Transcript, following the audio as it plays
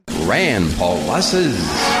Rand Pauluses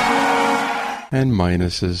and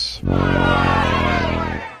minuses.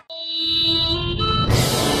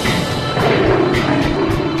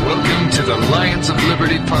 Welcome to the Lions of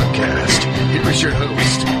Liberty podcast. Here is your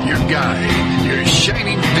host, your guide, your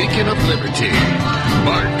shining beacon of liberty,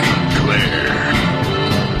 Mark Claire.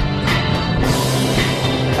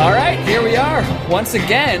 All right, here we are once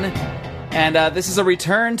again, and this is a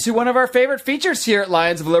return to one of our favorite features here at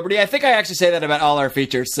Lions of Liberty. I think I actually say that about all our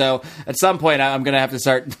features, so at some point I'm going to have to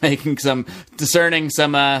start making discerning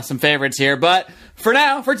some favorites here. But for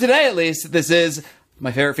now, for today at least, this is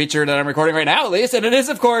my favorite feature that I'm recording right now at least, and it is,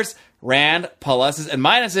 of course, Rand, Pauluses, and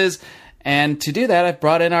Minuses. And to do that, I've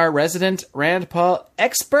brought in our resident Rand Paul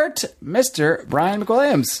expert, Mr. Brian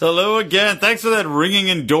McWilliams. Hello again. Thanks for that ringing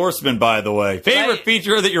endorsement, by the way. Favorite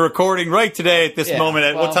feature that you're recording right today at this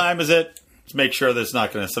moment. What time is it? Let's make sure there's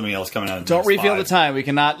not going to something else coming out. Don't reveal the time. We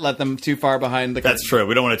cannot let them too far behind the curtain. That's true.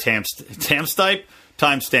 We don't want to timestamp.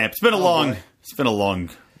 It's been a long week. It's been a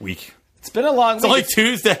long week. It's only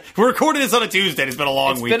Tuesday. We're recording this on a Tuesday. It's been a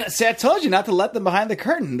long week. See, I told you not to let them behind the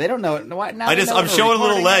curtain. They don't know it. I'm showing a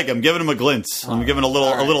little leg. I'm giving them a glimpse. I'm giving a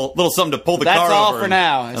little something to pull the car over. That's all for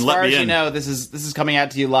now. As far as you in. know, this is coming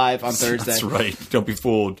out to you live on Thursday. That's right. Don't be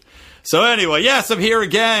fooled. So anyway, yes, I'm here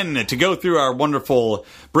again to go through our wonderful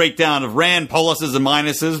breakdown of Rand, Pauluses, and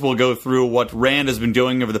Minuses. We'll go through what Rand has been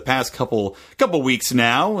doing over the past couple weeks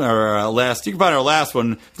now. You can find our last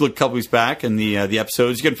one, if you look a couple weeks back in the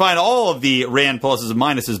episodes. You can find all of the Rand, Pauluses, and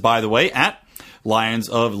Minuses, by the way, at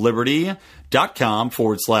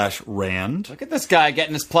lionsofliberty.com/Rand. Look at this guy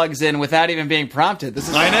getting his plugs in without even being prompted.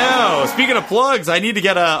 I know. Speaking of plugs, I need to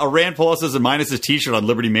get a Rand, Pauluses, and Minuses t-shirt on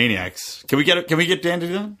Liberty Maniacs. Can we get Dan to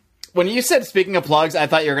do that? When you said speaking of plugs, I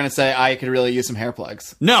thought you were going to say I could really use some hair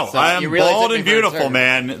plugs. No, so I am bald and beautiful,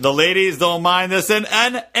 man. The ladies don't mind this, and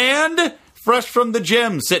fresh from the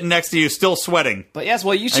gym, sitting next to you, still sweating. But yes,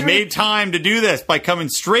 well, you should. I made time to do this by coming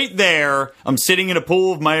straight there. I'm sitting in a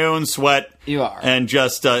pool of my own sweat. You are, and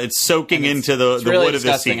just it's soaking into the really wood of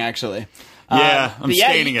the seat. Actually. Yeah, I'm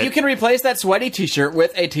staining it. You can replace that sweaty t-shirt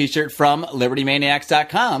with a t-shirt from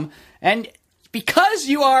LibertyManiacs.com, and because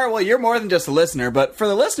you're more than just a listener, but for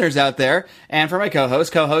the listeners out there, and for my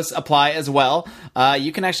co-hosts apply as well,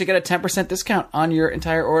 you can actually get a 10% discount on your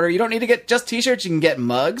entire order. You don't need to get just t-shirts. You can get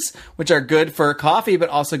mugs, which are good for coffee, but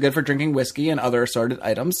also good for drinking whiskey and other assorted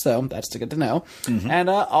items, so that's good to know. Mm-hmm. And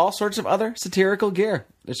all sorts of other satirical gear.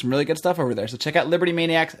 There's some really good stuff over there, so check out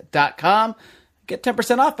LibertyManiacs.com. Get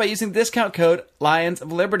 10% off by using the discount code Lions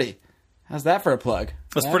of Liberty. How's that for a plug?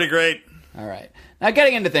 That's pretty great. All right. Now,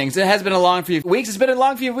 getting into things, it has been a long few weeks. It's been a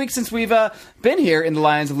long few weeks since we've been here in the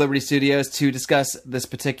Lions of Liberty studios to discuss this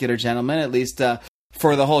particular gentleman, at least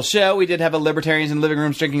for the whole show. We did have a Libertarians in Living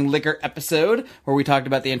Rooms Drinking Liquor episode where we talked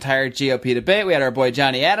about the entire GOP debate. We had our boy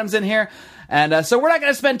Johnny Adams in here. And so we're not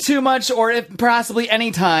going to spend too much or possibly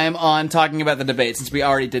any time on talking about the debate since we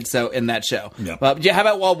already did so in that show. Yep. But how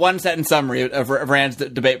about one sentence summary of Rand's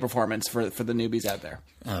debate performance for the newbies out there?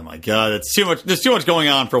 Oh my God, it's too much. There's too much going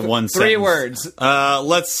on for one sentence. 3 words.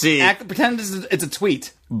 Let's see. Pretend it's a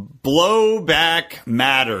tweet. Blowback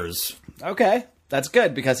matters. Okay. That's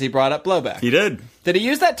good because he brought up blowback. He did. Did he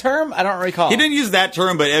use that term? I don't recall. He didn't use that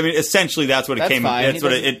term, but I mean, essentially that's what it came. Fine. That's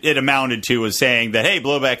what it amounted to, was saying that, hey,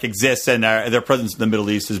 blowback exists and their presence in the Middle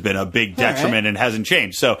East has been a big detriment and hasn't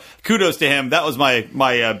changed. So kudos to him. That was my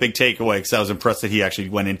big takeaway because I was impressed that he actually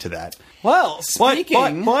went into that. Well,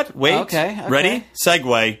 speaking. What? Wait. Okay. Ready?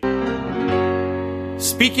 Segue.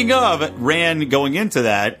 Speaking of Rand going into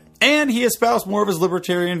that, and he espoused more of his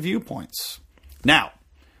libertarian viewpoints. Now,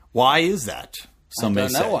 why is that? Some may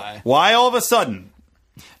say. I don't know why. Why all of a sudden?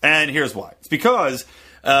 And here's why. It's because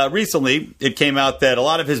recently it came out that a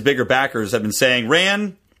lot of his bigger backers have been saying,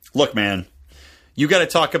 Rand, look, man, you got to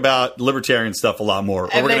talk about libertarian stuff a lot more.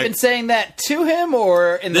 Have they been saying that to him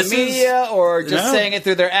or in the media or just saying it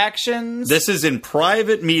through their actions? This is in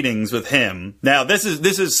private meetings with him. Now, this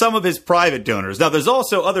is some of his private donors. Now, there's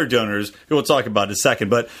also other donors who we'll talk about in a second,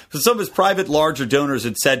 but some of his private larger donors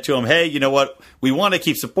had said to him, hey, you know what? We want to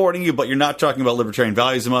keep supporting you, but you're not talking about libertarian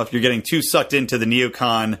values enough. You're getting too sucked into the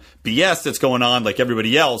neocon BS that's going on like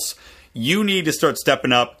everybody else. You need to start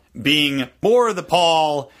stepping up, being more of the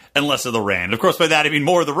Paul and less of the Rand. Of course, by that I mean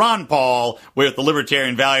more of the Ron Paul with the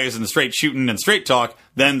libertarian values and the straight shooting and straight talk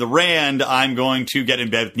than the Rand. I'm going to get in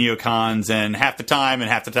bed with neocons and half the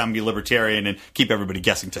time be libertarian and keep everybody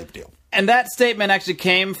guessing type deal. And that statement actually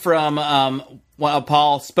came from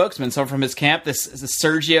Paul spokesman, someone from his camp, this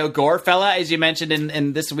Sergio Gore fella, as you mentioned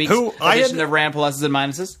in this week's edition of Rand Pluses and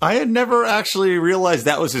Minuses. I had never actually realized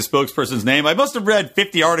that was his spokesperson's name. I must have read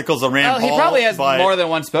 50 articles on Rand Paul. He probably has more than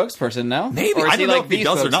one spokesperson, no? Maybe. Or is I don't know like if he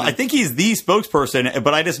does or not. I think he's the spokesperson,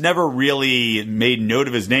 but I just never really made note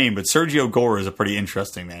of his name. But Sergio Gore is a pretty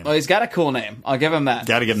interesting name. Well, he's got a cool name. I'll give him that.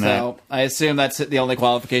 Gotta give him that. So I assume that's the only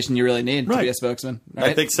qualification you really need to be a spokesman. Right?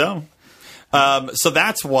 I think so. So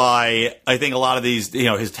that's why I think a lot of these,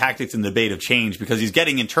 his tactics in the debate have changed because he's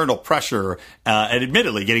getting internal pressure, and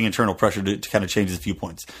admittedly getting internal pressure to kind of change his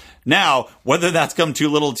viewpoints. Now, whether that's come too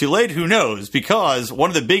little too late, who knows? Because one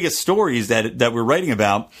of the biggest stories that we're writing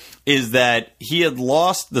about is that he had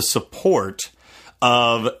lost the support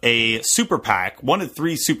of a super PAC, one of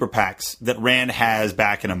 3 super PACs that Rand has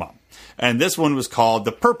backing him up. And this one was called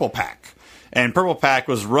the Purple PAC. And Purple PAC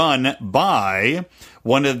was run by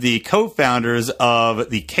one of the co-founders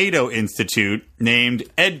of the Cato Institute named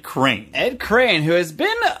Ed Crane. Ed Crane, who has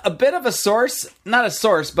been a bit of a source, not a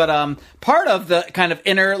source, but part of the kind of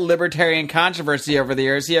inner libertarian controversy over the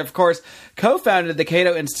years. He, of course, co-founded the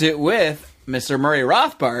Cato Institute with Mr. Murray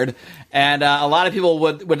Rothbard, and a lot of people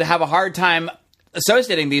would have a hard time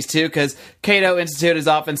associating these two because Cato Institute is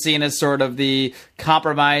often seen as sort of the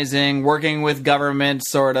compromising, working with government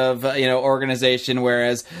sort of organization,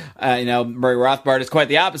 whereas Murray Rothbard is quite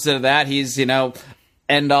the opposite of that. He's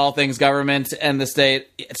end all things government and the state,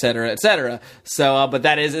 et cetera, et cetera. So, but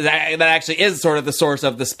that actually is sort of the source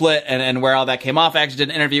of the split and where all that came off. I actually did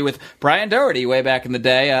an interview with Brian Doherty way back in the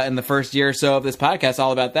day, in the first year or so of this podcast,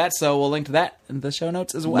 all about that. So we'll link to that in the show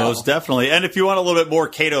notes as well. Most definitely. And if you want a little bit more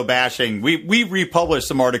Cato bashing, we republished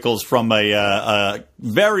some articles from a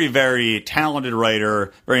very, very talented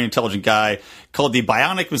writer, very intelligent guy called the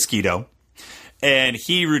Bionic Mosquito. And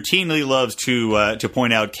he routinely loves to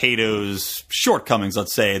point out Cato's shortcomings,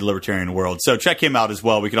 let's say, in the libertarian world. So check him out as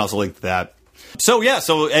well. We can also link to that. So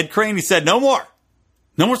Ed Crane, he said, no more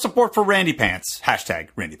support for Randy Pants.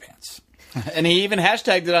 # Randy Pants. And he even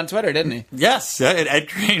hashtagged it on Twitter, didn't he? Yes, Ed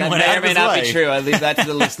Crane that went may out or of may his not way. be true. I leave that to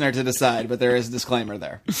the listener to decide, but there is a disclaimer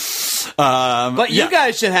there. But you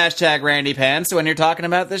guys should hashtag Randy Pants when you're talking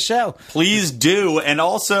about this show. Please do. And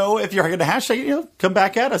also, if you're going to hashtag it, come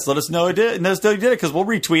back at us. Let us know you did it because we'll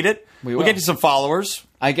retweet it. We'll get you some followers.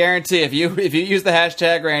 I guarantee if you use the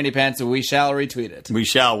hashtag Randy Pants, we shall retweet it. We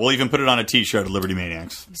shall. We'll even put it on a t-shirt at Liberty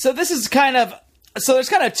Maniacs. So this is So there's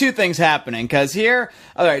kind of two things happening, because here,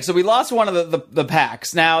 all right, so we lost one of the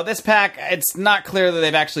PACs. Now, this PAC, it's not clear that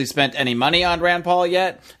they've actually spent any money on Rand Paul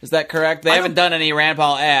yet. Is that correct? They haven't done any Rand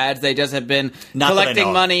Paul ads. They just have been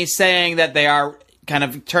collecting money, saying that they are kind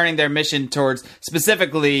of turning their mission towards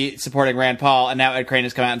specifically supporting Rand Paul, and now Ed Crane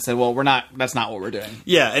has come out and said, well, that's not what we're doing.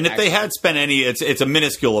 Yeah, and if they had spent any, it's a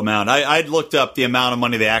minuscule amount. I'd looked up the amount of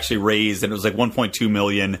money they actually raised, and it was like $1.2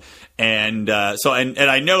 million. And so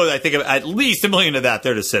I know that I think at least $1 million of that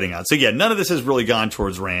they're just sitting on. So yeah, none of this has really gone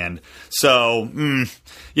towards Rand. So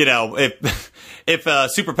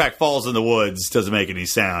if Super PAC falls in the woods, doesn't make any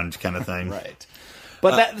sound, kind of thing. Right.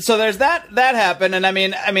 But so there's that happened, and I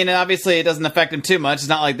mean, obviously it doesn't affect him too much. It's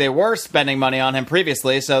not like they were spending money on him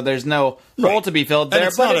previously, so there's no hole to be filled there. And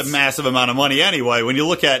it's not a massive amount of money anyway. When you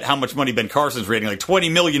look at how much money Ben Carson's raising, like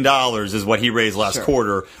 $20 million is what he raised last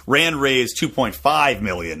quarter. Rand raised $2.5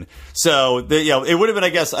 million. So it would have been, I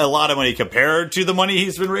guess, a lot of money compared to the money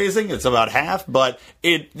he's been raising. It's about half, but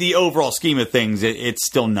the overall scheme of things, it's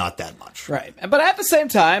still not that much. Right. But at the same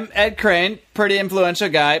time, Ed Crane, pretty influential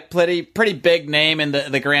guy, pretty big name in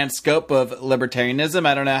the grand scope of libertarianism.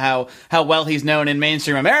 I don't know how well he's known in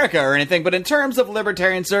mainstream America or anything, but in terms of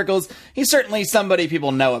libertarian circles, he's certainly somebody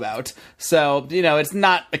people know about. So,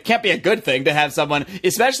 it can't be a good thing to have someone,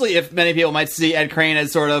 especially if many people might see Ed Crane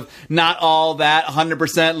as sort of not all that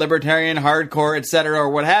 100% libertarian, hardcore, etc., or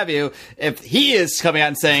what have you. If he is coming out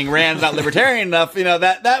and saying Rand's not libertarian enough,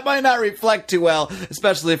 that might not reflect too well,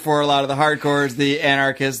 especially for a lot of the hardcores, the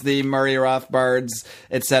anarchists, the Murray Rothbards,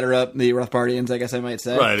 etc., the Rothbardians, I guess I might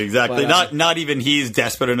say. Right, exactly. But, not even he's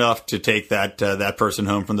desperate enough to take that person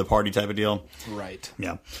home from the party type of deal. Right.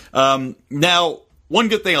 Yeah. Now, one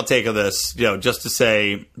good thing I'll take of this, just to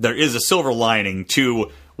say there is a silver lining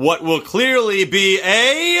to what will clearly be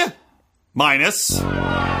a minus.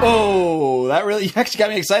 Oh, that really actually got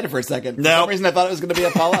me excited for a second. For some reason, I thought it was going to be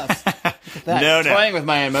a Paulus. Toying with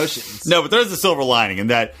my emotions. No, but there's a silver lining in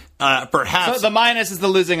that perhaps... So the minus is the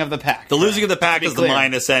losing of the PAC. The losing of the PAC is the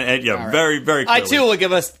minus, and right. Very, very clearly. I, too, will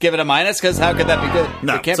give it a minus, because how could that be good?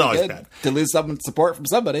 No, it can't it's always be good bad. To lose someone's support from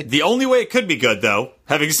somebody. The only way it could be good, though,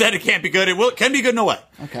 having said it can't be good, it can be good in a way.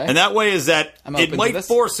 Okay. And that way is that it might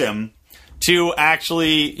force him to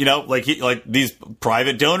actually, like these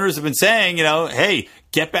private donors have been saying, hey,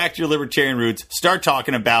 get back to your libertarian roots, start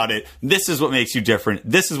talking about it. This is what makes you different.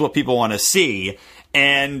 This is what people want to see.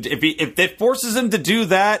 And if it forces him to do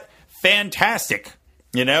that, fantastic.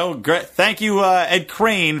 Thank you, Ed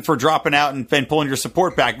Crane, for dropping out and pulling your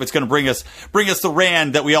support back. But it's going to bring us the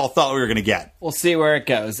Rand that we all thought we were going to get. We'll see where it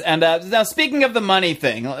goes. And now, speaking of the money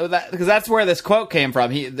thing, because that's where this quote came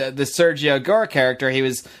from. The Sergio Gore character, he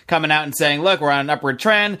was coming out and saying, "Look, we're on an upward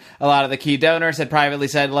trend." A lot of the key donors had privately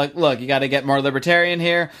said, "Look, you got to get more libertarian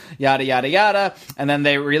here." Yada yada yada. And then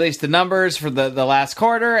they released the numbers for the last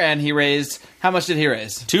quarter, and he raised. How much did he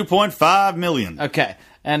raise? $2.5 million. Okay.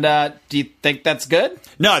 And do you think that's good?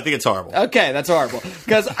 No, I think it's horrible. Okay, that's horrible.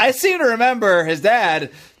 Because I seem to remember his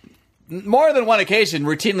dad, more than one occasion,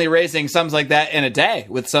 routinely raising sums like that in a day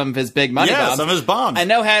with some of his big money bombs. Yeah, some of his bombs. I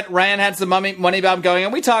know Ryan had some money bomb going,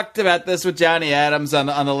 and we talked about this with Johnny Adams on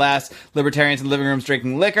the last Libertarians in Living Rooms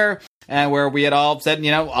Drinking Liquor, and where we had all said,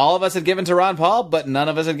 all of us had given to Ron Paul, but none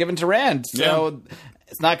of us had given to Rand. So... Yeah.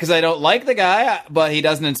 It's not because I don't like the guy, but he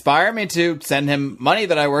doesn't inspire me to send him money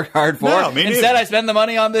that I work hard for. No, me neither. Instead, I spend the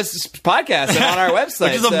money on this podcast and on our website.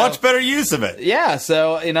 Which is a much better use of it. Yeah,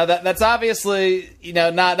 so, that's obviously,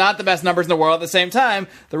 not the best numbers in the world. At the same time,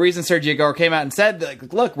 the reason Sergio Gore came out and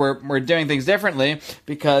said, look, we're doing things differently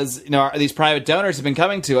because, these private donors have been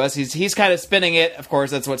coming to us. He's kind of spinning it. Of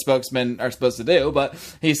course, that's what spokesmen are supposed to do. But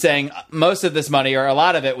he's saying most of this money, or a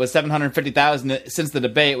lot of it, was $750,000 since the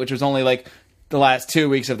debate, which was only the last 2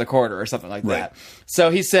 weeks of the quarter or something like that. So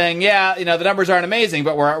he's saying, the numbers aren't amazing,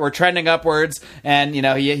 but we're trending upwards, and he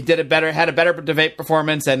had a better debate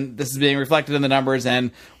performance, and this is being reflected in the numbers,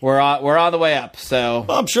 and we're on the way up. So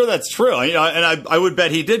I'm sure that's true, and I would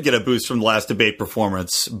bet he did get a boost from the last debate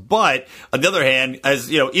performance. But on the other hand, as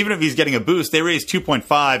even if he's getting a boost, they raised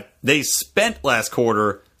 2.5. They spent last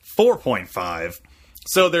quarter 4.5.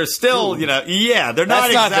 So they're still, they're not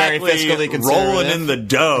exactly very fiscally rolling in the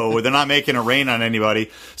dough. They're not making it rain on anybody.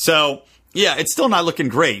 So, it's still not looking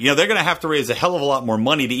great. They're going to have to raise a hell of a lot more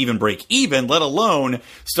money to even break even, let alone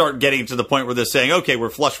start getting to the point where they're saying, okay, we're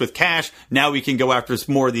flush with cash. Now we can go after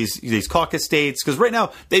more of these caucus states. Because right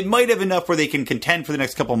now, they might have enough where they can contend for the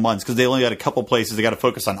next couple of months because they only got a couple places. They got to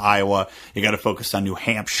focus on Iowa. You got to focus on New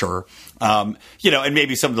Hampshire. And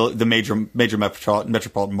maybe some of the major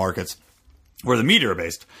metropolitan markets where the media are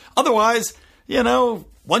based. Otherwise,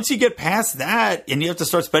 once you get past that and you have to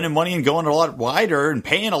start spending money and going a lot wider and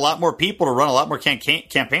paying a lot more people to run a lot more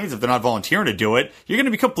campaigns if they're not volunteering to do it, you're going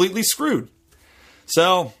to be completely screwed.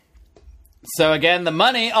 So again, the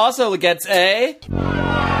money also gets a...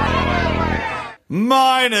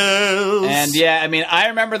 minus. And I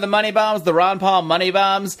remember the money bombs, the Ron Paul money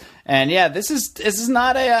bombs, and this is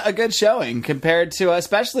not a good showing compared to,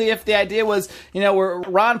 especially if the idea was,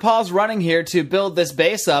 Ron Paul's running here to build this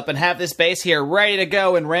base up and have this base here ready to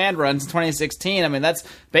go when Rand runs in 2016. That's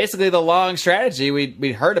basically the long strategy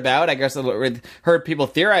we heard about. I guess we heard people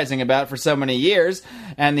theorizing about for so many years,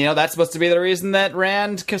 and that's supposed to be the reason that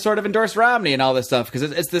Rand sort of endorsed Romney and all this stuff because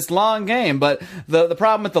it's this long game. But the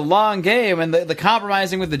problem with the long game and the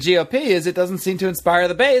compromising with the GOP is it doesn't seem to inspire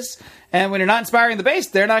the base. And when you're not inspiring the base,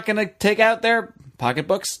 they're not going to take out their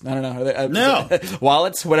pocketbooks. I don't know. No.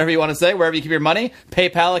 Wallets, whatever you want to say, wherever you keep your money,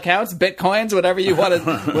 PayPal accounts, Bitcoins, whatever you want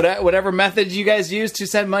to, whatever method you guys use to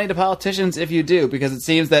send money to politicians, if you do, because it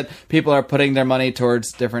seems that people are putting their money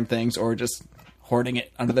towards different things or just hoarding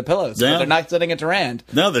it under the pillows. Yeah. They're not sending it to Rand.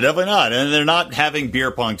 No, they're definitely not. And they're not having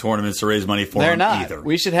beer pong tournaments to raise money for they're them not. either.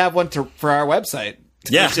 We should have one for our website.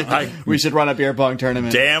 Yeah. We should run a beer pong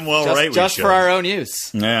tournament. Damn well just, right we just should. for our own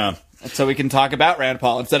use. Yeah. So we can talk about Rand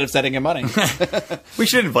Paul instead of sending him money. We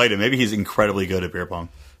should invite him. Maybe he's incredibly good at beer pong.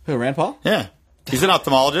 Who, Rand Paul? Yeah. He's an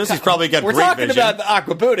ophthalmologist. He's probably got We're great talking vision. about the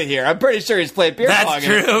Aqua Buddha here. I'm pretty sure he's played beer pong. That's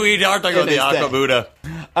true. We are talking about the Aqua Buddha.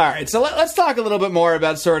 All right, so let's talk a little bit more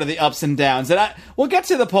about sort of the ups and downs. And we'll get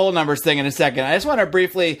to the poll numbers thing in a second. I just want to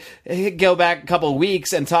briefly go back a couple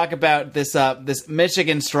weeks and talk about this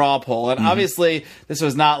Michigan straw poll. And obviously, this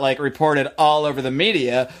was not reported all over the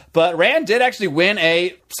media, but Rand did actually win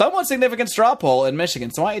a somewhat significant straw poll in Michigan.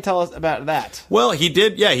 So why don't you tell us about that? Well, he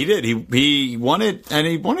did. Yeah, he did. He won it, and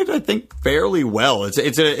he won it, I think, fairly well. It's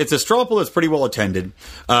a straw poll that's pretty well attended.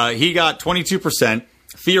 He got 22%.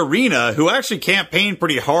 Fiorina, who actually campaigned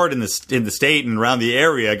pretty hard in the state and around the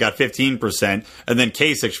area, got 15%, and then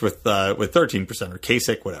Kasich with 13%, or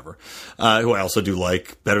Kasich, whatever, who I also do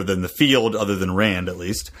like better than the field, other than Rand at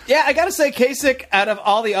least. Yeah, I gotta say, Kasich, out of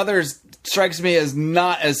all the others, strikes me as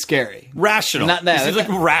not as scary. Rational. Not that. He's like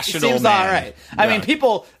a rational Seems man. all right. I mean,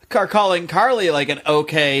 people are calling Carly an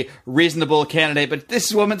okay, reasonable candidate, but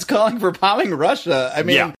this woman's calling for bombing Russia. I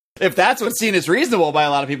mean. Yeah. if that's what's seen as reasonable by a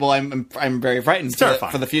lot of people, I'm very frightened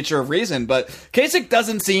for the future of Reason. But Kasich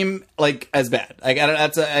doesn't seem like as bad.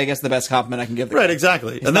 That's I guess the best compliment I can give. The guy.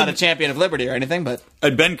 Exactly. He's not a champion of liberty or anything, but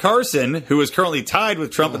Ben Carson, who is currently tied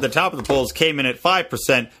with Trump at the top of the polls, came in at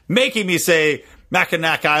 5%, making me say,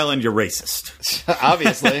 Mackinac Island, you're racist.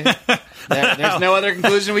 Obviously. There's no other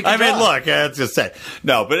conclusion we can draw. I mean, look, let's just say.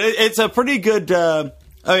 No, but it's a pretty good...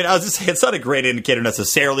 I was just saying, it's not a great indicator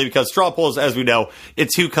necessarily because straw polls, as we know,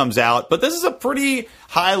 it's who comes out. But this is a pretty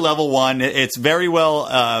high-level one. It's very well,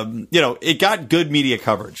 it got good media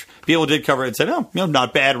coverage. People did cover it and said,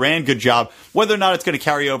 not bad, Rand, good job. Whether or not it's going to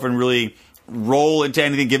carry over and really roll into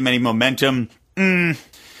anything, give them any momentum,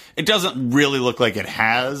 it doesn't really look like it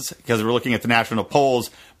has because we're looking at the national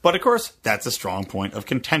polls. But, of course, that's a strong point of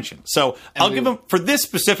contention. So I'll give him, for this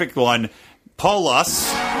specific one,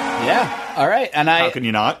 Pauluses. Yeah, all right. And how can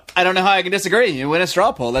you not? I don't know how I can disagree. You win a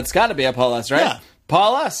straw poll. That's got to be a Pauluses, right? Yeah.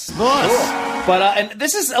 Pauluses. Cool. But and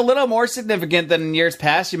this is a little more significant than in years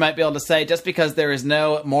past, you might be able to say, just because there is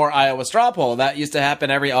no more Iowa straw poll. That used to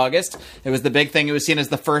happen every August. It was the big thing. It was seen as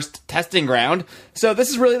the first testing ground. So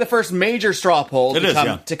this is really the first major straw poll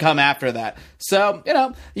to come after that. So,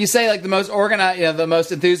 you say like the most organized, the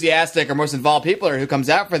most enthusiastic or most involved people are who comes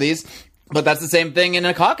out for these. But that's the same thing in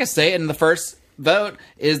a caucus state, and the first vote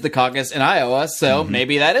is the caucus in Iowa, so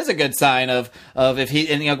maybe that is a good sign of if he,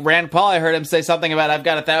 and Rand Paul, I heard him say something about, I've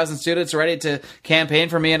got 1,000 students ready to campaign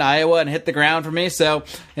for me in Iowa and hit the ground for me, so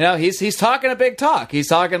he's talking a big talk. He's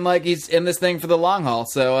talking like he's in this thing for the long haul,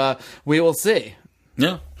 so we will see.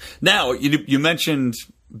 Yeah. Now, you mentioned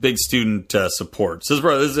big student support. So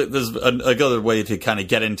this is another way to kind of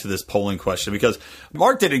get into this polling question, because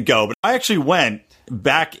Mark didn't go, but I actually went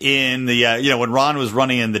back in the, when Ron was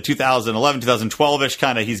running in the 2011, 2012-ish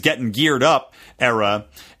kind of, he's getting geared up era.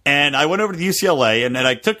 And I went over to UCLA and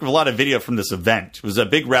I took a lot of video from this event. It was a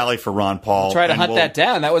big rally for Ron Paul. We'll try to hunt that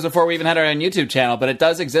down. That was before we even had our own YouTube channel, but it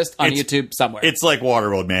does exist on YouTube somewhere. It's like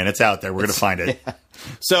Waterworld, man. It's out there. We're going to find it. Yeah.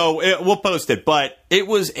 So we'll post it, but it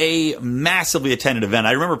was a massively attended event.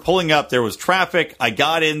 I remember pulling up, there was traffic. I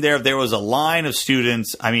got in there. There was a line of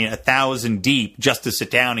students, 1,000 deep, just to sit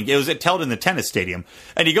down. And it was held in the tennis stadium.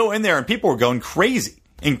 And you go in there and people were going crazy,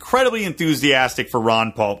 incredibly enthusiastic for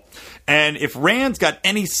Ron Paul. And if Rand's got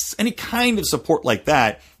any kind of support like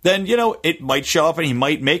that, then, it might show up and he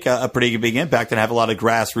might make a pretty big impact and have a lot of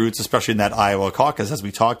grassroots, especially in that Iowa caucus, as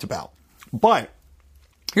we talked about. But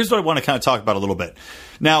here's what I want to kind of talk about a little bit.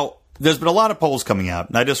 Now, there's been a lot of polls coming out,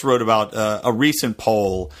 and I just wrote about a recent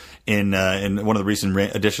poll in one of the recent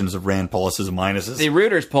editions of Rand Pauluses and Minuses. The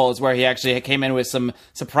Reuters poll is where he actually came in with some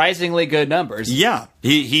surprisingly good numbers. Yeah.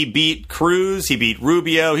 He beat Cruz, he beat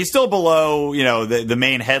Rubio. He's still below, the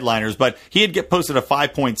main headliners, but he had posted a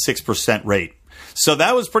 5.6% rate. So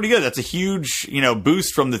that was pretty good. That's a huge,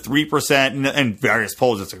 boost from the 3% and various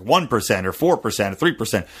polls. It's like 1% or 4% or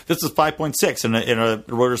 3%. This is 5.6 in a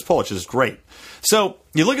Reuters poll, which is great. So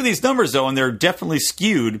you look at these numbers, though, and they're definitely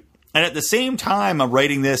skewed. And at the same time I'm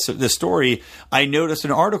writing this story, I noticed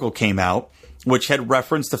an article came out which had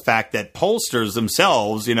referenced the fact that pollsters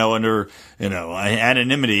themselves, under,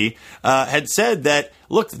 anonymity, had said that,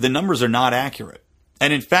 look, the numbers are not accurate.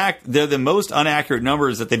 And in fact, they're the most inaccurate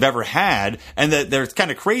numbers that they've ever had, and that they're kind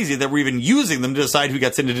of crazy that we're even using them to decide who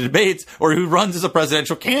gets into the debates or who runs as a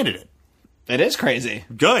presidential candidate. It is crazy.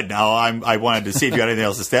 Good. Now, I wanted to see if you had anything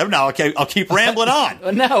else to say. Now, I'll keep rambling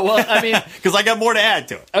on. No, well, I mean... Because I got more to add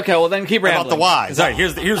to it. Okay, well, then keep rambling. About the whys. All right,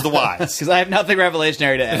 here's the whys. Because I have nothing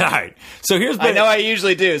revolutionary to add. All right. So I know I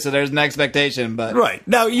usually do, so there's an expectation, but... Right.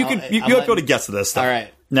 Now, you have to go to guess of this stuff. All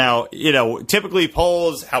right. Now, typically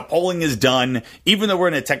how polling is done, even though we're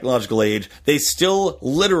in a technological age, they still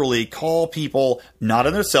literally call people not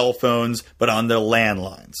on their cell phones, but on their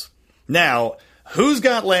landlines. Now, who's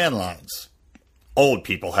got landlines? Old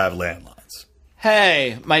people have landlines.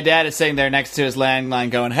 Hey, my dad is sitting there next to his landline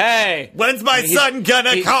going, hey! When's my son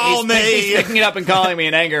gonna call me? He's picking it up and calling me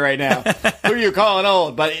in anger right now. Who are you calling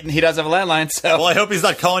old? But he does have a landline, so... Well, I hope he's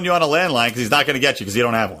not calling you on a landline, because he's not going to get you, because you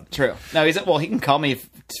don't have one. True. No, he can call me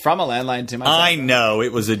from a landline to my cell phone. I know,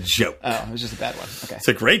 it was a joke. Oh, it was just a bad one. Okay. It's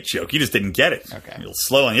a great joke. You just didn't get it. Okay. You're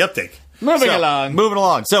slow on the uptake. Moving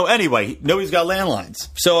along. So anyway, nobody's got landlines.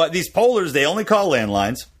 So these pollers, they only call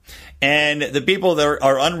landlines. And the people that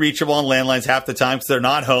are unreachable on landlines half the time because they're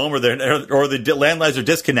not home or the landlines are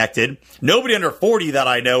disconnected. Nobody under 40 that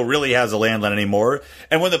I know really has a landline anymore.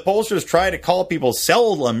 And when the pollsters try to call people's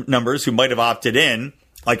cell numbers who might have opted in,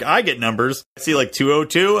 like I get numbers, I see like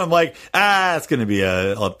 202. I'm like, it's going to be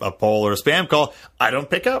a poll or a spam call. I don't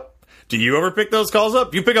pick up. Do you ever pick those calls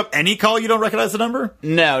up? Do you pick up any call you don't recognize the number?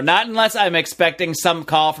 No, not unless I'm expecting some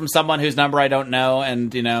call from someone whose number I don't know,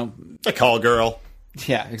 and, A call girl.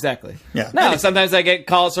 Yeah, exactly. Yeah. No, sometimes I get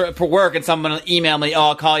calls for work and someone will email me,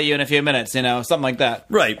 I'll call you in a few minutes, something like that.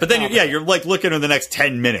 Right, but then, you're like looking in the next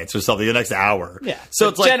 10 minutes or something, the next hour. Yeah, so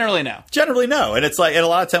it's like... Generally no. Generally no, and it's like, and a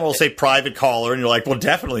lot of time we'll say private caller, and you're like, well,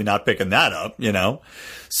 definitely not picking that up,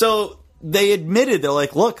 So they admitted, they're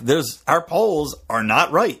like, look, our polls are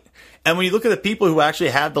not right. And when you look at the people who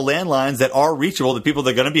actually have the landlines that are reachable, the people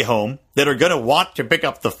that are going to be home, that are going to want to pick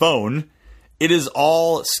up the phone... It is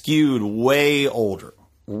all skewed way older.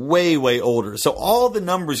 Way, way older. So all the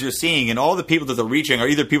numbers you're seeing and all the people that they're reaching are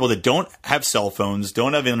either people that don't have cell phones,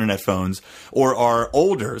 don't have internet phones, or are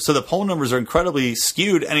older. So the poll numbers are incredibly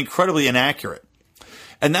skewed and incredibly inaccurate.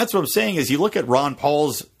 And that's what I'm saying is you look at Ron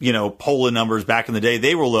Paul's, polling numbers back in the day,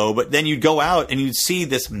 they were low, but then you'd go out and you'd see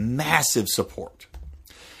this massive support.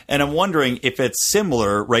 And I'm wondering if it's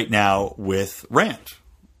similar right now with Rand.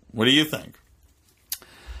 What do you think?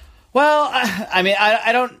 Well,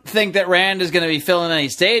 I don't think that Rand is going to be filling any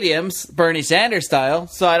stadiums, Bernie Sanders style.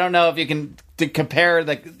 So I don't know if you can compare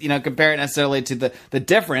it necessarily to the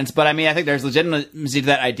difference. But I think there's legitimacy to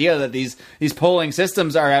that idea that these polling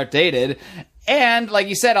systems are outdated. And like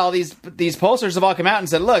you said, all these pollsters have all come out and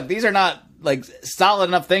said, look, these are not like solid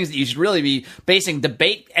enough things that you should really be basing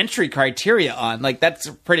debate entry criteria on. Like, that's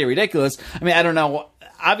pretty ridiculous. I don't know.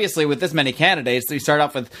 Obviously, with this many candidates, we start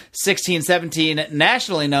off with 16, 17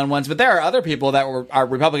 nationally known ones, but there are other people that are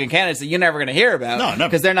Republican candidates that you're never going to hear about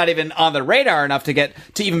because they're not even on the radar enough to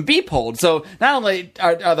even be polled. So not only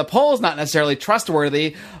are the polls not necessarily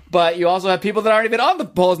trustworthy, but you also have people that aren't even on the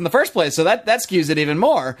polls in the first place. So that skews it even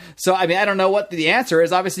more. So, I don't know what the answer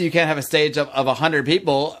is. Obviously, you can't have a stage of 100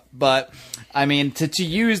 people, but... to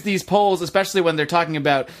use these polls, especially when they're talking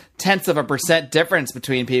about tenths of a % difference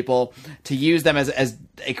between people, to use them as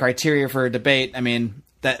a criteria for a debate,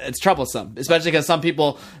 that it's troublesome, especially because some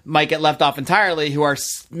people might get left off entirely who are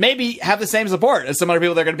maybe have the same support as some other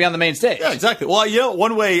people that are going to be on the main stage. Yeah, exactly. Well,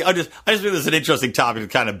 one way I just think this is an interesting topic to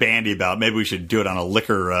kind of bandy about. Maybe we should do it on a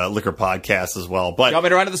liquor podcast as well. But you want me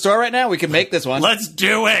to run to the store right now? We can make this one. Let's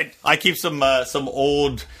do it. I keep some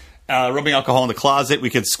old. Rubbing alcohol in the closet, we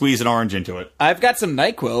could squeeze an orange into it. I've got some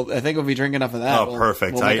NyQuil. I think if we drink enough of that, oh,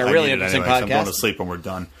 perfect. We'll make a really interesting podcast. I'm going to sleep when we're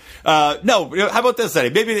done. No, how about this,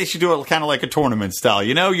 Eddie? Maybe they should do it kind of like a tournament style.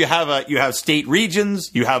 You have state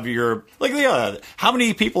regions. You have your how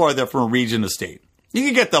many people are there from a region to state? You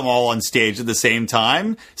can get them all on stage at the same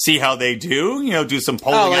time. See how they do. Do some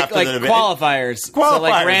polling after the debate. Qualifiers. So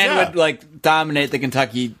like Rand would dominate the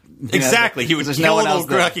Kentucky. Exactly. He would kill the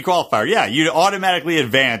Kentucky qualifier. Yeah, you'd automatically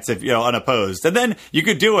advance if unopposed. And then you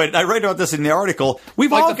could do it. I write about this in the article.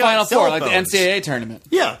 We've all got the Final cell Four, phones. like the NCAA tournament.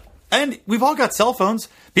 Yeah. And we've all got cell phones.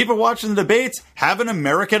 People watching the debates have an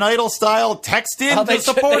American Idol style text in to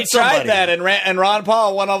support they somebody. Tried that, and Ron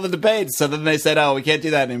Paul won all the debates. So then they said, "Oh, we can't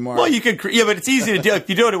do that anymore." Well, you could, but it's easy to do. If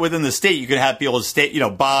you do it within the state, you could have people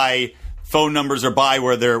buy phone numbers or buy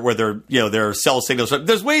where their cell signals.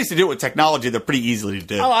 There's ways to do it with technology that are pretty easily to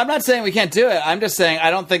do. Oh, I'm not saying we can't do it. I'm just saying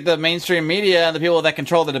I don't think the mainstream media and the people that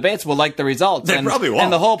control the debates will like the results. They probably won't.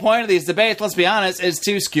 And the whole point of these debates, let's be honest, is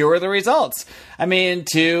to skewer the results.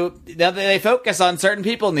 They focus on certain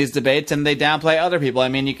people in these debates and they downplay other people.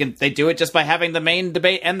 They do it just by having the main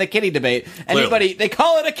debate and the kiddie debate. They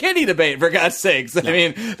call it a kiddie debate, for God's sakes. Yeah.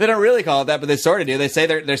 They don't really call it that, but they sort of do. They say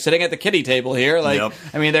they're sitting at the kiddie table here.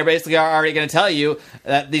 They're basically already going to tell you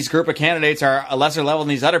that these group of candidates are a lesser level than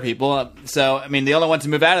these other people. So, the only one to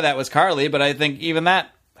move out of that was Carly, but I think even that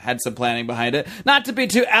had some planning behind it. Not to be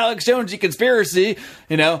too Alex Jonesy conspiracy,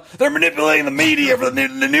 they're manipulating the media for the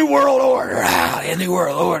new world order. The new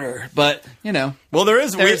world order. But, Well,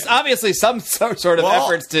 there's obviously some sort of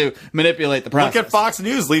efforts to manipulate the process. Look at Fox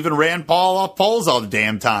News leaving Rand Paul off polls all the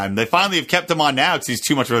damn time. They finally have kept him on now because he's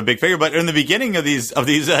too much of a big figure. But in the beginning of these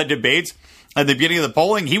debates, at the beginning of the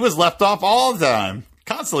polling, he was left off all the time.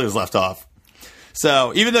 Constantly was left off.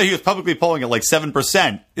 So even though he was publicly polling at like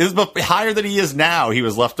 7%, it was higher than he is now. He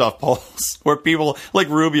was left off polls where people like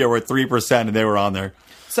Rubio were at 3% and they were on there.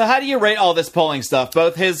 So how do you rate all this polling stuff?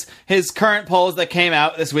 Both his current polls that came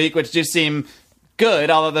out this week, which do seem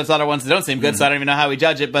good, although there's other ones that don't seem good, so I don't even know how we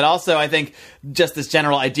judge it. But also, I think just this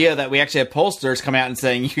general idea that we actually have pollsters come out and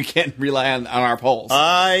saying you can't rely on our polls.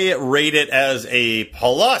 I rate it as a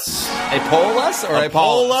plus. A pollus or a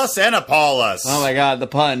pollus and a pollus. Oh my God, the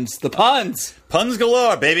puns. The puns. Puns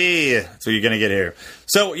galore, baby. That's what you're going to get here.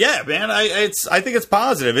 So, yeah, man, I think it's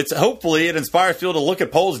positive. Hopefully it inspires people to look at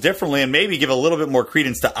polls differently and maybe give a little bit more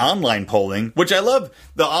credence to online polling, which I love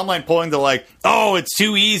the online polling. They're like, oh, it's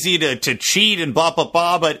too easy to cheat and blah, blah,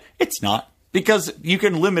 blah, but it's not. Because you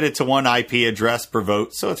can limit it to one IP address per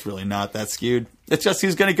vote, so it's really not that skewed. It's just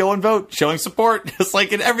who's going to go and vote, showing support, just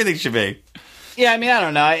like everything should be. Yeah, I mean, I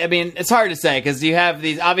don't know. I mean, it's hard to say because you have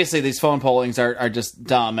these. Obviously, these phone pollings are just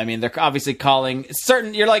dumb. I mean, they're obviously calling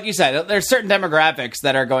certain. You're like you said, there's certain demographics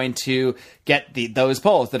that are going to get those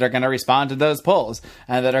polls, that are going to respond to those polls,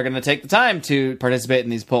 and that are going to take the time to participate in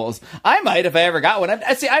these polls. I might if I ever got one.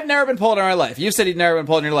 I've never been polled in my life. You said you've never been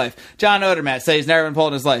polled in your life. John Odermatt said he's never been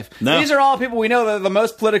polled in his life. No. These are all people we know that are the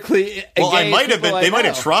most politically engaged. Well, I might have been. They might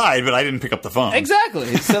have know. tried, but I didn't pick up the phone.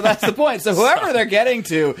 Exactly. So that's the point. So whoever they're getting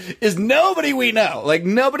to is nobody we know. Like,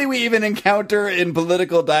 nobody we even encounter in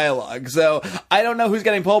political dialogue. So I don't know who's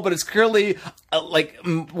getting polled, but it's clearly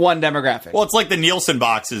one demographic. Well, it's like the Nielsen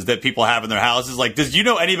boxes that people have in their houses. Like, do you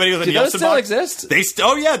know anybody with a Do Nielsen those still box? exist? They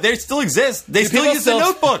still exist. They still use the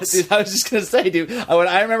notebooks. Dude, I was just going to say, dude,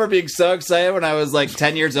 I remember being so excited when I was like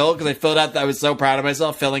 10 years old because I filled out, I was so proud of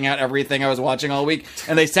myself filling out everything I was watching all week.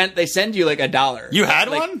 And they send you like $1. You had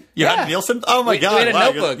one? You had a Nielsen? Oh my God. We had a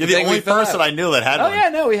notebook. You're the only person I knew that had one. Oh yeah,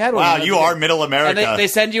 no, we had one. Wow, you are middle America. And they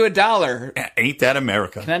send you $1. Ain't that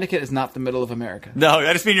America? Connecticut is not the middle of America. No,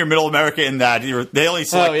 I just mean you're middle America in that they only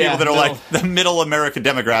select people that are like the middle America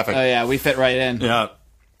demographic. Oh yeah, we fit right in. Yeah.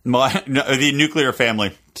 The nuclear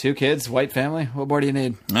family. 2 kids, white family. What more do you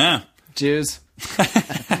need? Yeah. Jews.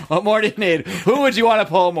 What more do you need? Who would you want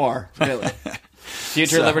to poll more? Really?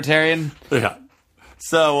 Future libertarian? Yeah.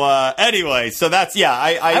 So anyway, so that's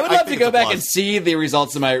I would love to go back and see the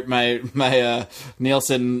results of my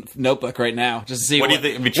Nielsen notebook right now, just to see what do you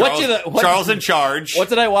think. I mean, Charles in Charge. What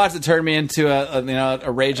did I watch that turned me into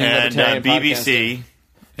a raging libertarian BBC?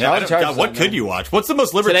 Podcast? God, what could you watch? What's the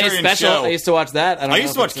most libertarian Today's special, show? I used to watch that. I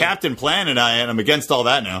used to watch Captain Planet, and I'm against all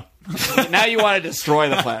that now. Now you want to destroy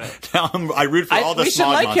the planet. Now I root for all the we should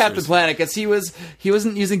smog like monsters. Captain Planet because he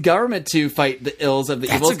wasn't using government to fight the ills of the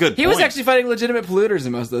evils. That's a good point. He was actually fighting legitimate polluters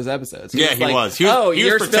in most of those episodes. He was. He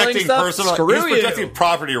was protecting personal. He was protecting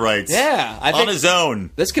property rights. Yeah, I think on his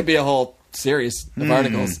own. This could be a whole series of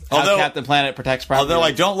articles. How Captain Planet protects property. Although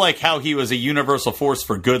I don't like how he was a universal force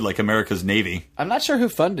for good, like America's Navy. I'm not sure who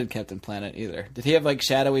funded Captain Planet either. Did he have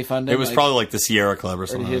shadowy funding? It was probably like the Sierra Club or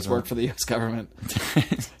something. Or did he just work for the U.S. government?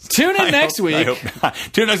 Tune in next week. I hope not.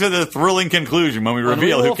 Tune in next week with a thrilling conclusion when we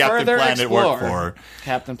reveal who Captain Planet worked for.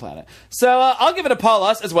 Captain Planet. So I'll give it a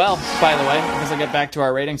Paulus as well, by the way, because I'll get back to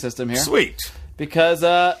our rating system here. Sweet. Because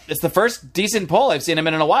it's the first decent poll I've seen him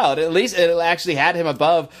in a while. At least it actually had him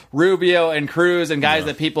above Rubio and Cruz and guys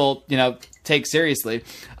that people, take seriously.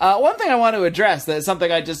 One thing I want to address, that is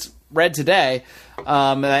something I just read today that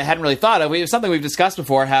I hadn't really thought of. It was something we've discussed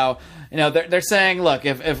before, how, they're saying, look,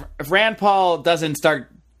 if Rand Paul doesn't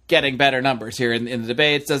start getting better numbers here in the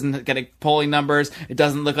debates, doesn't get polling numbers, it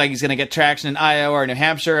doesn't look like he's going to get traction in Iowa or New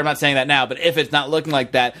Hampshire. I'm not saying that now, but if it's not looking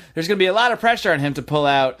like that, there's going to be a lot of pressure on him to pull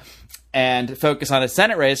out and focus on his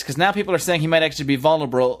Senate race, because now people are saying he might actually be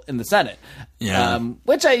vulnerable in the Senate. Yeah.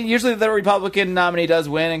 Which usually the Republican nominee does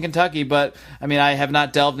win in Kentucky, but I mean, I have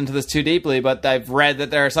not delved into this too deeply, but I've read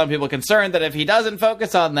that there are some people concerned that if he doesn't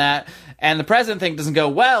focus on that and the president thing doesn't go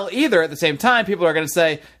well either at the same time, people are going to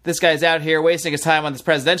say, this guy's out here wasting his time on this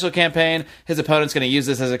presidential campaign. His opponent's going to use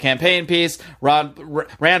this as a campaign piece.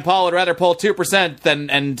 Rand Paul would rather poll 2%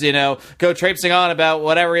 than go traipsing on about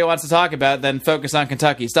whatever he wants to talk about than focus on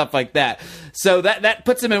Kentucky, stuff like that. So that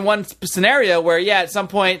puts him in one scenario where, at some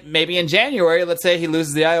point, maybe in January, let's say he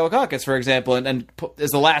loses the Iowa caucus, for example, and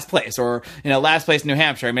is the last place, or last place in New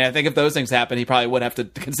Hampshire. I mean, I think if those things happen, he probably would have to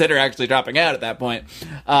consider actually dropping out at that point.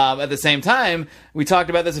 At the same time, we talked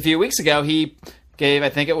about this a few weeks ago. He gave, I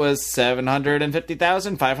think it was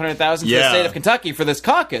 $750,000, $500,000 to the state of Kentucky for this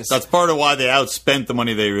caucus. That's part of why they outspent the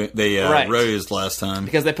money they raised last time.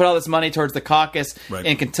 Because they put all this money towards the caucus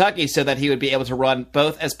in Kentucky so that he would be able to run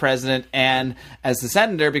both as president and as the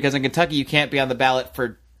senator, because in Kentucky you can't be on the ballot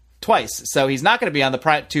for twice. So he's not going to be on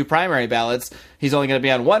the 2 primary ballots. He's only going to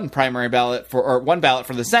be on one primary ballot one ballot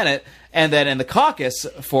for the Senate, and then in the caucus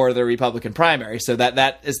for the Republican primary. So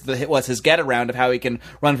that was his get around of how he can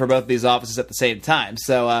run for both of these offices at the same time.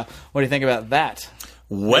 So what do you think about that?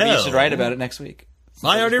 Well, maybe you should write about it next week.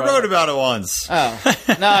 I already wrote about it once. Oh.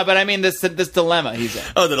 No, but I mean this dilemma he's in.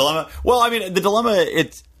 Oh, the dilemma? Well, I mean, the dilemma,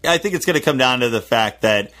 I think it's going to come down to the fact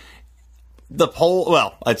that the poll,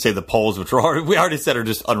 well, I'd say the polls, which we already said are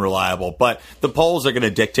just unreliable, but the polls are going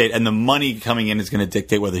to dictate, and the money coming in is going to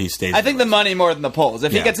dictate whether he stays. I think the money more than the polls.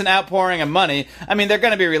 If he Yeah. gets an outpouring of money, I mean, they're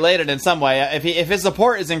going to be related in some way. If his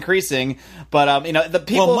support is increasing, but the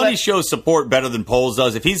people. Well, money shows support better than polls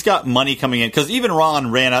does. If he's got money coming in, because even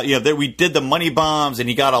Ron ran out. We did the money bombs, and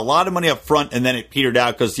he got a lot of money up front, and then it petered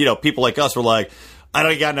out because people like us were like, I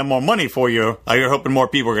don't got no more money for you. You're hoping more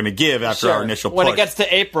people are going to give after our initial push. When it gets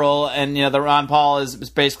to April and, the Ron Paul is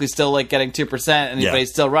basically still like getting 2% and Yeah. he's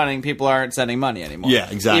still running, people aren't sending money anymore. Yeah,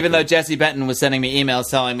 exactly. Even though Jesse Benton was sending me emails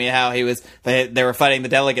telling me how they were fighting the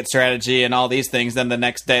delegate strategy and all these things, then the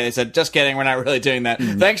next day they said, just kidding, we're not really doing that.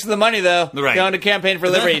 Thanks for the money, though. Right. Going to Campaign for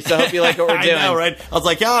Liberty, so hope you like what we're doing. I know, right? I was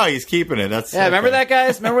like, oh, he's keeping it. That's Remember that,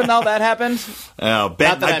 guys? Remember when all that happened? Oh,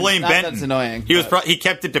 Benton. I blame Benton. That's annoying. He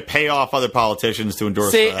kept it to pay off other politicians to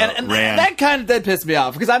endorse. See, and Rand. that kind of did piss me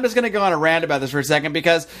off because I'm just going to go on a rant about this for a second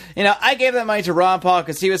because I gave that money to Ron Paul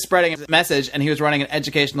because he was spreading a message and he was running an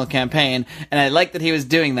educational campaign, and I liked that he was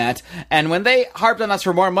doing that. And when they harped on us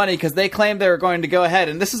for more money because they claimed they were going to go ahead,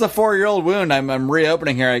 and this is a 4-year-old wound I'm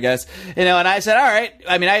reopening here, I guess. And I said, all right.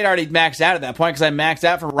 I mean, I had already maxed out at that point because I maxed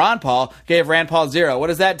out for Ron Paul, gave Rand Paul 0. What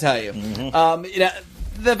does that tell you?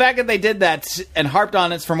 Mm-hmm. The fact that they did that and harped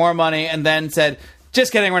on us for more money and then said,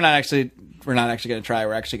 just kidding, we're not actually going to try.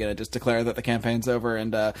 We're actually going to just declare that the campaign's over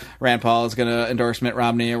and Rand Paul is going to endorse Mitt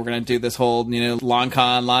Romney and we're going to do this whole,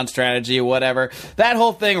 lawn strategy, whatever. That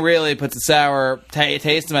whole thing really puts a sour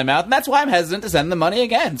taste in my mouth, and that's why I'm hesitant to send the money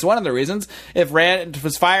again. It's one of the reasons. If Rand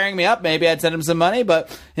was firing me up, maybe I'd send him some money,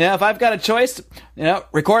 but, if I've got a choice,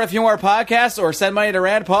 record a few more podcasts or send money to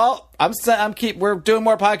Rand Paul, we're doing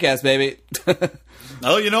more podcasts, baby.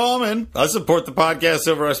 Oh, I'm in. I support the podcast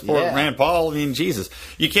over I support Rand Paul. I mean, Jesus.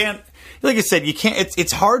 You can't, like I said,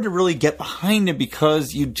 it's hard to really get behind him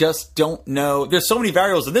because you just don't know. There's so many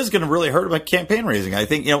variables, and this is going to really hurt my campaign raising. I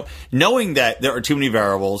think, knowing that there are too many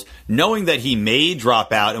variables, knowing that he may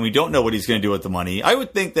drop out and we don't know what he's going to do with the money, I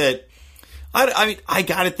would think that, I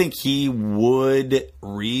got to think he would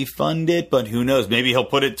refund it, but who knows? Maybe he'll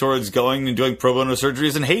put it towards going and doing pro bono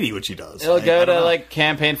surgeries in Haiti, which he does. It'll go to,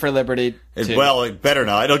 Campaign for Liberty, too. Well, it better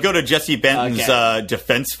not. It'll go to Jesse Benton's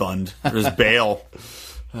defense fund for his bail.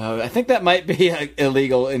 I think that might be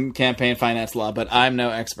illegal in campaign finance law, but I'm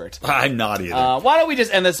no expert. I'm not either. Why don't we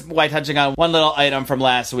just end this by touching on one little item from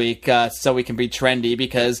last week so we can be trendy,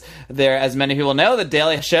 because as many people know, The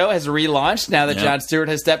Daily Show has relaunched now that Jon Stewart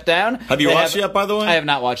has stepped down. Have you watched it yet, by the way? I have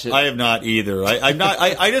not watched it. I have not either. I'm not.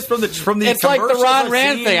 I just from the it's like the Ron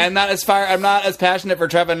Rand thing. I'm not as passionate for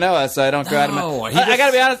Trevor Noah, so I don't go out of my... I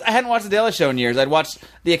gotta be honest, I hadn't watched The Daily Show in years. I'd watched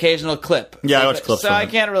the occasional clip. Yeah, I watched clips. So I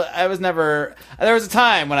can't really... I was never... There was a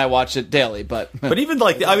time when I watched it daily, but even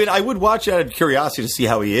I would watch it out of curiosity to see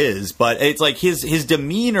how he is, but it's like his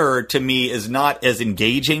demeanor to me is not as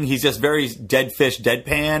engaging. He's just very dead fish,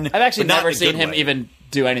 deadpan. I've actually never seen him even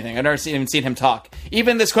do anything. I've never even seen him talk.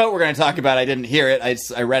 Even this quote we're going to talk about, I didn't hear it.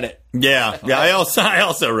 I read it. Yeah. I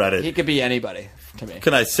also read it. He could be anybody to me. What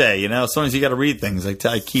can I say? Sometimes you got to read things.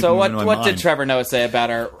 I keep. So them in my what mind. did Trevor Noah say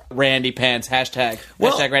about our Randy Pants hashtag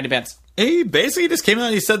Randy Pants? He basically just came out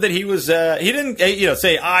and he said that he was, he didn't,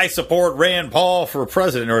 say, I support Rand Paul for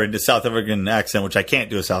president, or in the South African accent, which I can't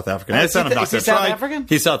do a South African accent. I'm not going to try. South African?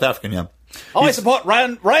 He's South African, yeah. I support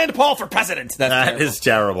Rand Paul for president. That is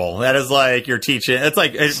terrible. That is like you're teaching, it's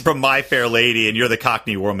like from My Fair Lady and you're the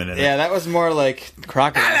Cockney woman in it. Yeah, that was more like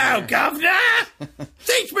Crockett. Hello, governor!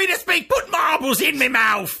 Teach me to speak, put marbles in my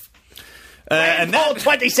mouth! And that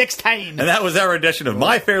 2016. And that was our edition of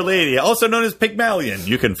My Fair Lady, also known as Pygmalion.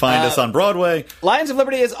 You can find us on Broadway. Lions of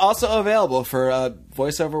Liberty is also available for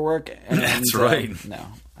voiceover work. That's right. No,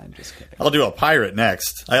 I'm just kidding. I'll do a pirate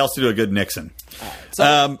next. I also do a good Nixon.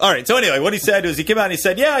 All right. So anyway, what he said was he came out and he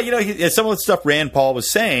said, some of the stuff Rand Paul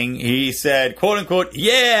was saying, he said, quote unquote,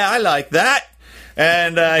 yeah, I like that.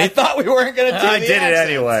 And I thought we weren't going to do I did accents.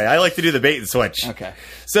 It anyway. I like to do the bait and switch. Okay.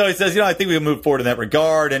 So he says, I think we can move forward in that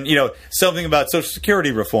regard. And, something about Social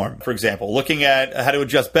Security reform, for example, looking at how to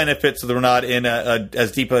adjust benefits so that we're not in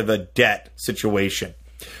as deep of a debt situation.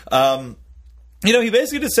 He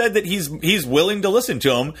basically just said that he's willing to listen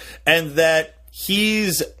to him and that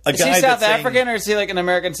he's a guy that's Is he South African or is he like an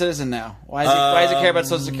American citizen now? Why does he care about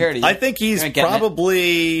Social Security? I think he's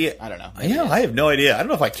probably... I don't know. Yeah, I have no idea. I don't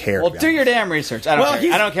know if I care. Well, do your damn research. I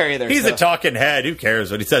don't care either. He's a talking head. Who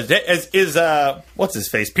cares what he says? What's his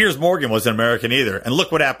face? Piers Morgan wasn't American either. And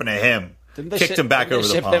look what happened to him. Kicked him back over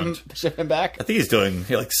the pond. Ship him back? I think he's doing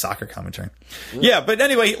soccer commentary. Ooh. Yeah, but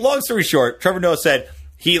anyway, long story short, Trevor Noah said...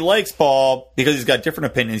 He likes Paul because he's got different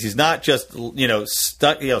opinions. He's not just, stuck in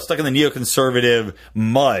the neoconservative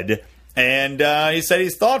mud. And he said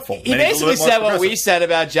he's thoughtful. He basically said what we said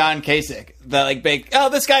about John Kasich. That,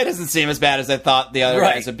 this guy doesn't seem as bad as I thought the other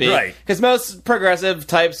guys would be. Right. Because most progressive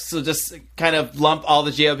types will just kind of lump all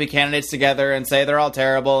the GOP candidates together and say they're all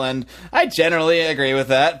terrible, and I generally agree with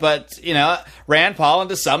that. But, Rand Paul and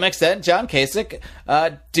to some extent John Kasich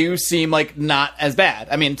do seem like not as bad.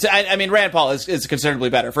 I mean, Rand Paul is considerably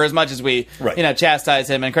better. For as much as we, chastise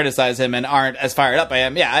him and criticize him and aren't as fired up by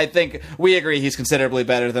him, I think we agree he's considerably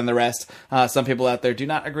better than the rest. Some people out there do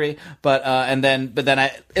not agree, but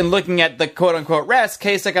then in looking at the quote unquote rest,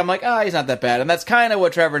 Kasich, I'm like, he's not that bad, and that's kind of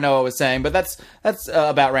what Trevor Noah was saying. But that's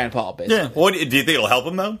about Rand Paul, basically. Yeah. Well, do you think it'll help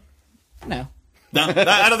him though? No. No,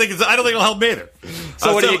 I don't think it'll help me either.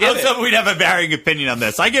 So what do you give it? We'd have a varying opinion on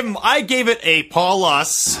this. I gave it a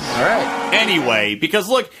Paulus. All right. Anyway, because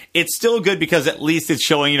look, it's still good because at least it's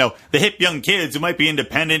showing, the hip young kids who might be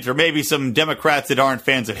independent, or maybe some Democrats that aren't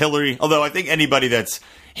fans of Hillary. Although I think anybody that's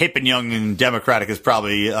hip and young and Democratic is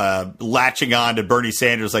probably latching on to Bernie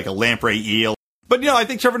Sanders like a lamprey eel. But I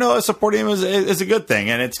think Trevor Noah supporting him is a good thing,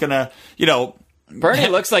 and it's gonna, Bernie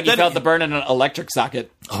looks like he felt the burn in an electric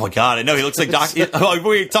socket. Oh my God! I know he looks like Doc.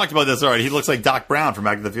 We talked about this already. He looks like Doc Brown from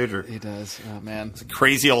Back to the Future. He does. Oh man, it's a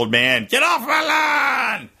crazy old man. Get off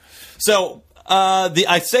my lawn! So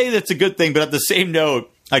I say that's a good thing, but at the same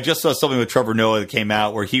note, I just saw something with Trevor Noah that came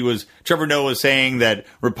out where Trevor Noah was saying that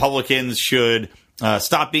Republicans should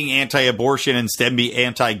stop being anti-abortion and instead be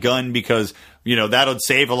anti-gun because that would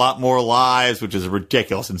save a lot more lives, which is a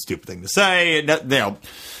ridiculous and stupid thing to say.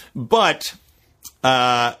 But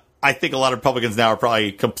I think a lot of Republicans now are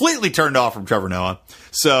probably completely turned off from Trevor Noah.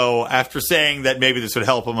 So after saying that maybe this would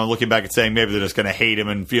help him, I'm looking back and saying maybe they're just going to hate him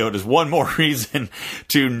and feel it as one more reason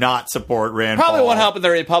to not support Rand Paul. Probably won't help in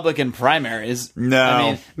the Republican primaries. No.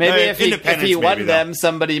 I mean, maybe if he won them,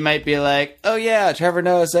 somebody might be like, oh yeah, Trevor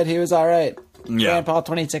Noah said he was all right. Rand Paul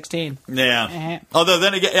 2016. Yeah. Although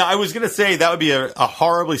then again, I was going to say that would be a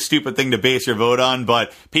horribly stupid thing to base your vote on,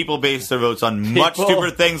 but people base their votes on much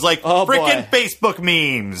stupider things like freaking Facebook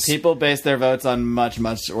memes. People base their votes on much,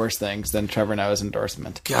 much worse things than Trevor Noah's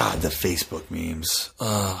endorsement. God, the Facebook memes.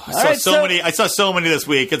 I saw so many this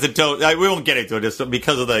week. We won't get into it just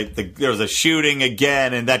because of there was a shooting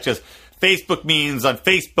again, and that just Facebook memes on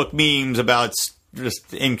Facebook memes about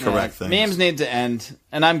just incorrect things. Memes need to end,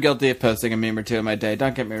 and I'm guilty of posting a meme or two in my day.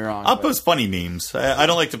 Don't get me wrong. I'll post funny memes. I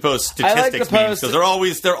don't like to post statistics memes because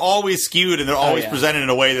they're always skewed and they're always presented in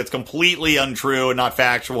a way that's completely untrue and not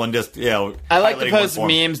factual and just I like to post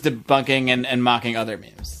memes debunking and mocking other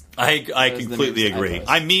memes. I completely agree.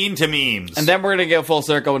 I'm mean to memes. And then we're going to go full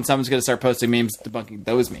circle when someone's going to start posting memes debunking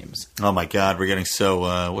those memes. Oh my God, we're getting so,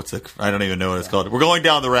 I don't even know what it's called. We're going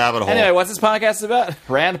down the rabbit hole. Anyway, what's this podcast about?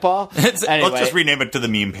 Rand Paul? Anyway, let's just rename it to the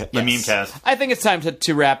Memecast. I think it's time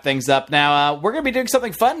to wrap things up. Now, we're going to be doing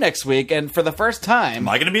something fun next week, and for the first time... Am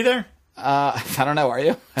I going to be there? I don't know, are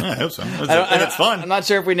you? I hope so. It's fun. I'm not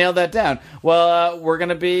sure if we nailed that down. Well, we're going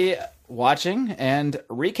to be watching and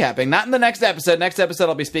recapping. Not in the next episode. Next episode,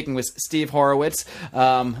 I'll be speaking with Steve Horowitz,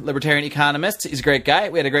 libertarian economist. He's a great guy.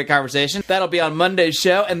 We had a great conversation. That'll be on Monday's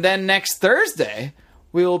show. And then next Thursday,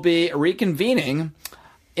 we will be reconvening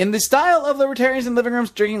in the style of libertarians in living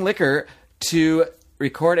rooms drinking liquor to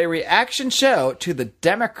record a reaction show to the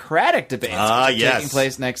Democratic debates, which are taking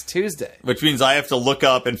place next Tuesday. Which means I have to look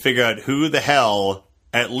up and figure out who the hell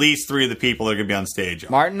at least three of the people that are going to be on stage are.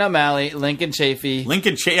 Martin O'Malley, Lincoln Chafee.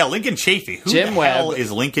 Lincoln Chafee. Who Jim the hell Webb.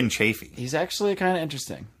 is Lincoln Chafee? He's actually kind of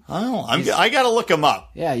interesting. Oh, I got to look him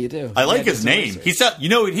up. Yeah, you do. I like his name.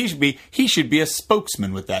 He should be a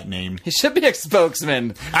spokesman with that name. He should be a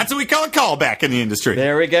spokesman. That's what we call a callback in the industry.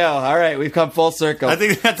 There we go. All right, we've come full circle. I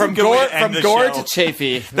think that's from Gore to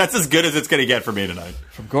Chafee. That's as good as it's going to get for me tonight.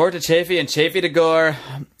 From Gore to Chafee and Chafee to Gore.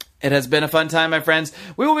 It has been a fun time, my friends.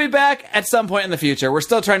 We will be back at some point in the future. We're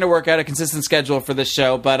still trying to work out a consistent schedule for this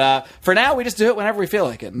show, but for now, we just do it whenever we feel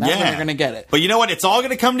like it, and that's when we're going to get it. But you know what? It's all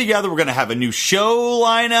going to come together. We're going to have a new show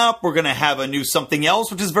lineup. We're going to have a new something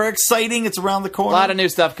else, which is very exciting. It's around the corner. A lot of new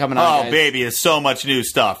stuff coming on, Oh, guys. baby, there's so much new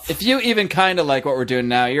stuff. If you even kind of like what we're doing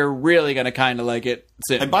now, you're really going to kind of like it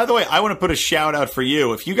soon. And by the way, I want to put a shout out for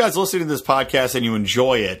you. If you guys listening to this podcast and you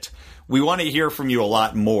enjoy it, we want to hear from you a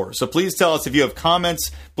lot more. So please tell us if you have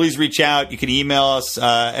comments. Please reach out. You can email us.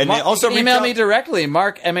 And also email me directly,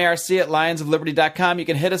 Mark, M-A-R-C, at lionsofliberty.com. You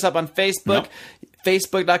can hit us up on Facebook.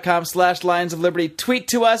 Yep. Facebook.com/Lions of Liberty. Tweet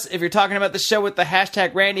to us if you're talking about the show with the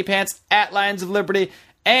hashtag RandyPants at Lions of Liberty.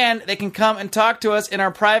 And they can come and talk to us in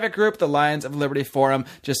our private group, the Lions of Liberty Forum.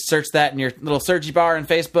 Just search that in your little searchy bar on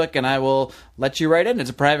Facebook, and I will let you right in. It's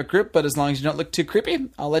a private group, but as long as you don't look too creepy,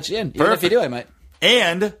 I'll let you in. Even if you do, I might.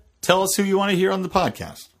 And tell us who you want to hear on the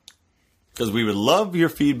podcast. Because we would love your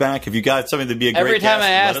feedback. If you got something to be a great Every time guest, I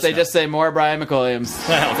let ask, us they know. just say more Brian McWilliams.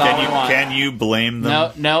 That's all we want. Can you blame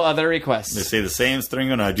them? No other requests. They say the same thing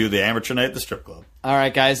when I do the amateur night at the strip club. All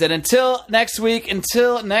right, guys. And until next week,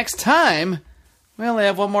 until next time, we only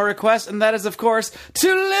have one more request, and that is, of course, to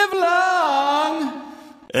live long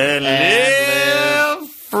And live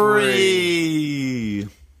free.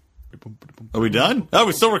 Are we done? Oh,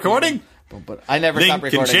 we're still recording? But I never stop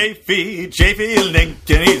Lincoln recording. Chafee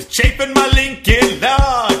Lincoln, he's chafing my Lincoln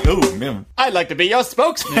dog. Oh, man. I'd like to be your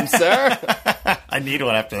spokesman, sir. I need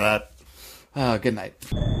one after that. Oh, good night.